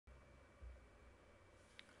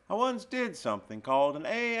I once did something called an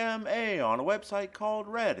AMA on a website called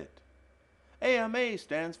Reddit. AMA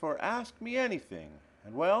stands for Ask Me Anything,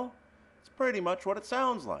 and well, it's pretty much what it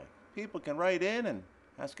sounds like. People can write in and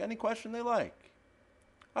ask any question they like.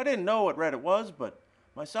 I didn't know what Reddit was, but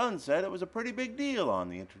my son said it was a pretty big deal on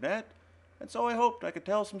the internet, and so I hoped I could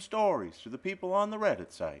tell some stories to the people on the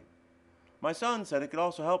Reddit site. My son said it could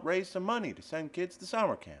also help raise some money to send kids to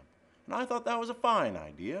summer camp, and I thought that was a fine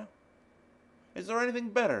idea. Is there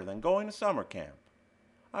anything better than going to summer camp?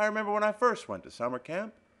 I remember when I first went to summer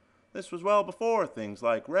camp. This was well before things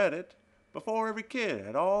like Reddit, before every kid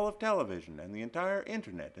had all of television and the entire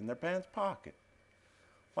internet in their pants pocket.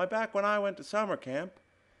 Why, back when I went to summer camp,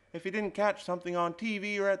 if you didn't catch something on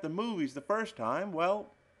TV or at the movies the first time, well,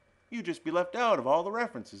 you'd just be left out of all the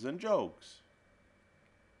references and jokes.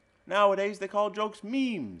 Nowadays they call jokes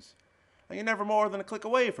memes, and you're never more than a click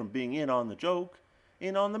away from being in on the joke,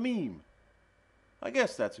 in on the meme. I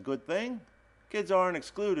guess that's a good thing. Kids aren't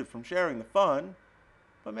excluded from sharing the fun,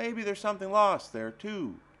 but maybe there's something lost there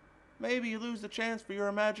too. Maybe you lose the chance for your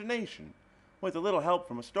imagination, with a little help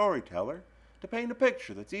from a storyteller, to paint a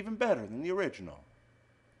picture that's even better than the original.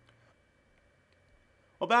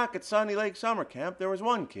 Well, back at Sunny Lake Summer Camp, there was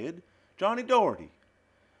one kid, Johnny Doherty.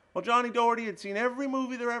 Well, Johnny Doherty had seen every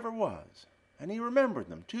movie there ever was, and he remembered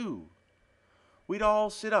them too. We'd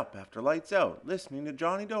all sit up after lights out, listening to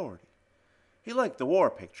Johnny Doherty. He liked the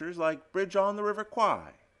war pictures, like Bridge on the River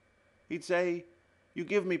Kwai. He'd say, "You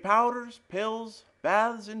give me powders, pills,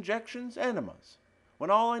 baths, injections, enemas,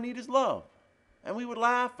 when all I need is love." And we would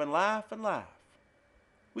laugh and laugh and laugh.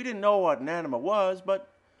 We didn't know what an enema was, but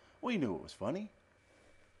we knew it was funny.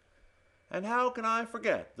 And how can I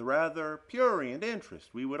forget the rather prurient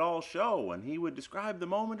interest we would all show when he would describe the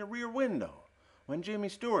moment at Rear Window, when Jimmy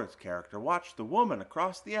Stewart's character watched the woman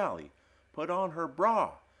across the alley put on her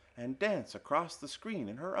bra and dance across the screen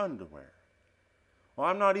in her underwear. Well,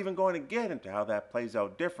 I'm not even going to get into how that plays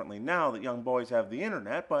out differently now that young boys have the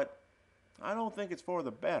internet, but I don't think it's for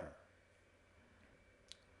the better.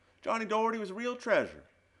 Johnny Doherty was a real treasure.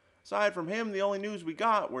 Aside from him, the only news we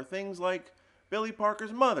got were things like Billy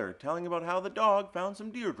Parker's mother telling about how the dog found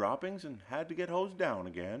some deer droppings and had to get hosed down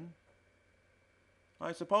again.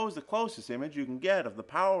 I suppose the closest image you can get of the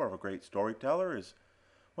power of a great storyteller is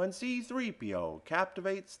when C-3PO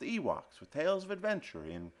captivates the Ewoks with tales of adventure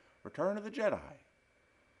in Return of the Jedi.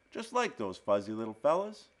 Just like those fuzzy little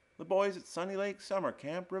fellas, the boys at Sunny Lake Summer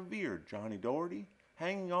Camp revered Johnny Doherty,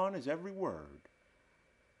 hanging on his every word.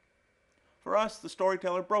 For us, the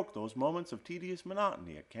storyteller broke those moments of tedious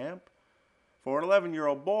monotony at camp. For an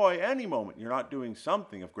 11-year-old boy, any moment you're not doing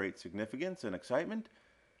something of great significance and excitement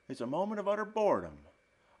is a moment of utter boredom,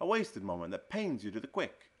 a wasted moment that pains you to the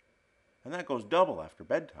quick. And that goes double after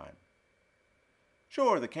bedtime.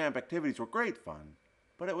 Sure, the camp activities were great fun,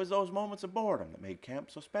 but it was those moments of boredom that made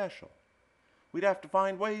camp so special. We'd have to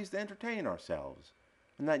find ways to entertain ourselves,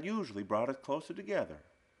 and that usually brought us closer together.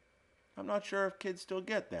 I'm not sure if kids still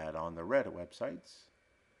get that on their Reddit websites.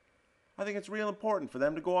 I think it's real important for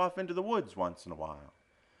them to go off into the woods once in a while,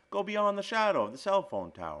 go beyond the shadow of the cell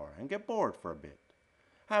phone tower and get bored for a bit,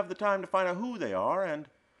 have the time to find out who they are and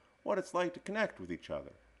what it's like to connect with each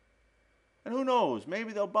other. And who knows,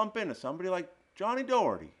 maybe they'll bump into somebody like Johnny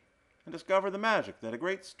Doherty and discover the magic that a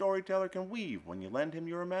great storyteller can weave when you lend him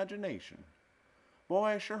your imagination. Boy,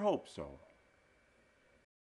 I sure hope so.